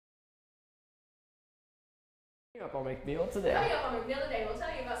Coming up on McNiel Today. Coming up on McNiel Today, we'll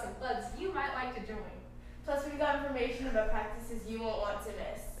tell you about some clubs you might like to join. Plus, we've got information about practices you won't want to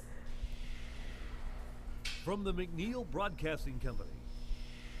miss. From the McNiel Broadcasting Company,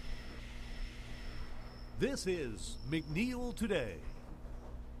 this is McNiel Today.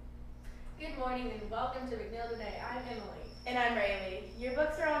 Good morning and welcome to McNiel Today. I'm Emily. And I'm Rayleigh. Your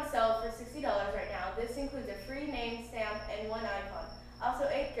books are on sale for $60 right now. This includes a free name stamp and one icon. Also,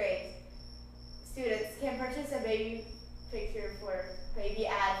 8th grade students can purchase a baby picture for baby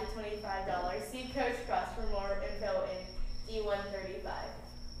ad for $25. See Coach Cross for more info in D135.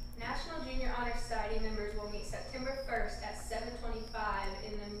 National Junior Honor Society members will meet September 1st at 7:25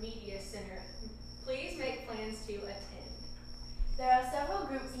 in the Media Center. Please make plans to attend. There are several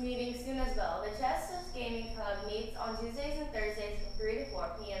groups meeting soon as well. The Chester's Gaming Club meets on Tuesdays and Thursdays from 3 to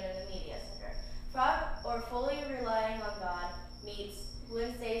 4 p.m. in the Media Center. Frog or Fully Relying on God meets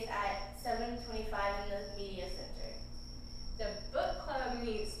Wednesdays at 7:25 in the Media Center. The Book Club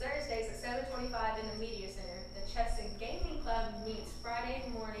meets Thursdays at 7:25 in the Media Center. The Chess and Gaming Club meets Friday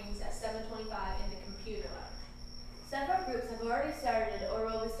mornings at 7:25 in the Computer Lab. Several groups have already started or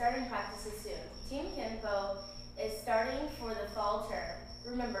will be starting practices soon. Team Kimpo is starting for the fall term.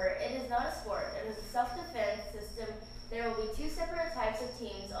 Remember, it is not a sport, it is a self-defense system. There will be 2 separate types of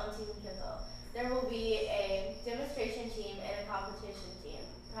teams on Team Kimpo. There will be a demonstration team and a competition team.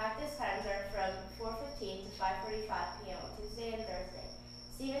 Practice times are from 4:15 to 5:45 p.m. on Tuesday and Thursday.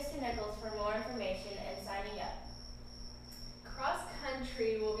 See Mr. Nichols for more information and signing up. Cross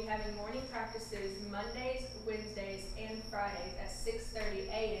country will be having morning practices Mondays, Wednesdays, and Fridays at 6:30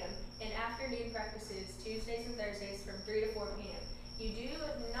 a.m. and afternoon practices Tuesdays and Thursdays from 3 to 4 p.m. You do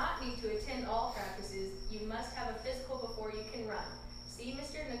not need to attend all practices. You must have a physical before you can run. See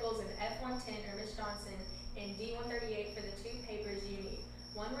Mr. Nichols in F110 or Ms. Johnson in D138 for the 2 papers you need.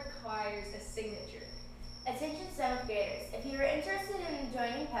 One requires a signature. Attention 7th graders. If you are interested in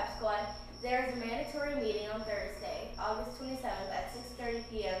joining Pep Squad, there is a mandatory meeting on Thursday, August 27th at 6:30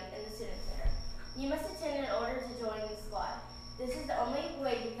 p.m. in the Student Center. You must attend in order to join the squad. This is the only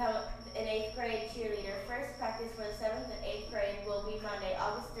way to become an 8th grade cheerleader. First practice for the 7th and 8th grade will be Monday,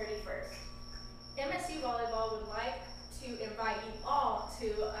 August 31st. MSU Volleyball would like to invite you all to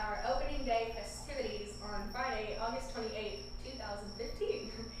our opening day festivities on Friday, August 28th,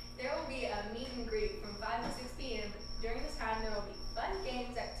 2015. There will be a meet and greet from 5 to 6 p.m. During this time, there will be fun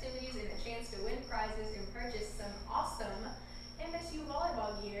games, activities, and a chance to win prizes and purchase some awesome MSU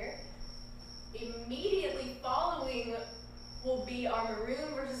volleyball gear. Immediately following will be our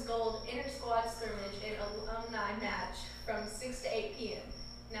Maroon versus Gold inter-squad scrimmage and alumni match from 6 to 8 p.m.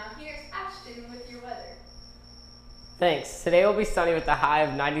 Now here's Ashton with your weather. Thanks. Today will be sunny with a high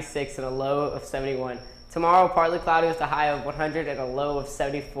of 96 and a low of 71. Tomorrow, partly cloudy with a high of 100 and a low of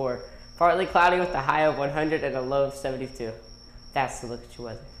 74. Partly cloudy with a high of 100 and a low of 72. That's the look at your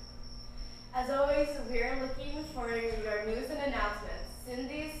weather. As always, we are looking for your news and announcements. Send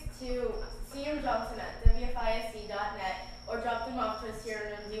these to cmjohnson@wfisc.net or drop them off to us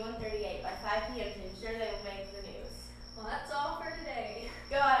here on D138 by 5 p.m. to ensure they will make the news. Well, that's all for today.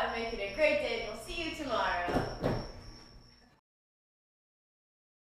 Go out and make it a great day, and we'll see you tomorrow.